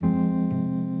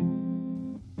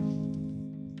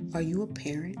Are you a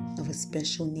parent of a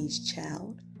special needs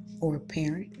child or a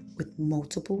parent with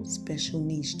multiple special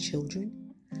needs children?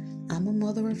 I'm a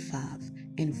mother of 5,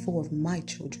 and 4 of my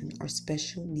children are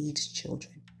special needs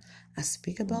children. I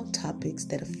speak about topics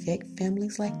that affect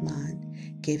families like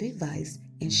mine, give advice,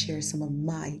 and share some of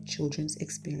my children's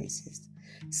experiences.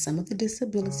 Some of the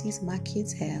disabilities my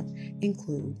kids have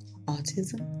include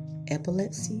autism,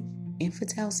 epilepsy,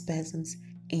 infantile spasms,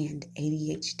 and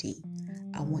ADHD.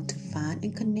 I want to find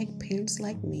and connect parents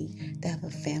like me that have a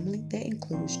family that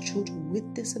includes children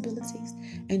with disabilities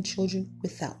and children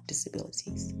without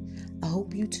disabilities. I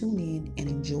hope you tune in and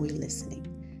enjoy listening.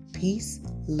 Peace,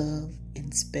 love,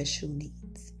 and special needs.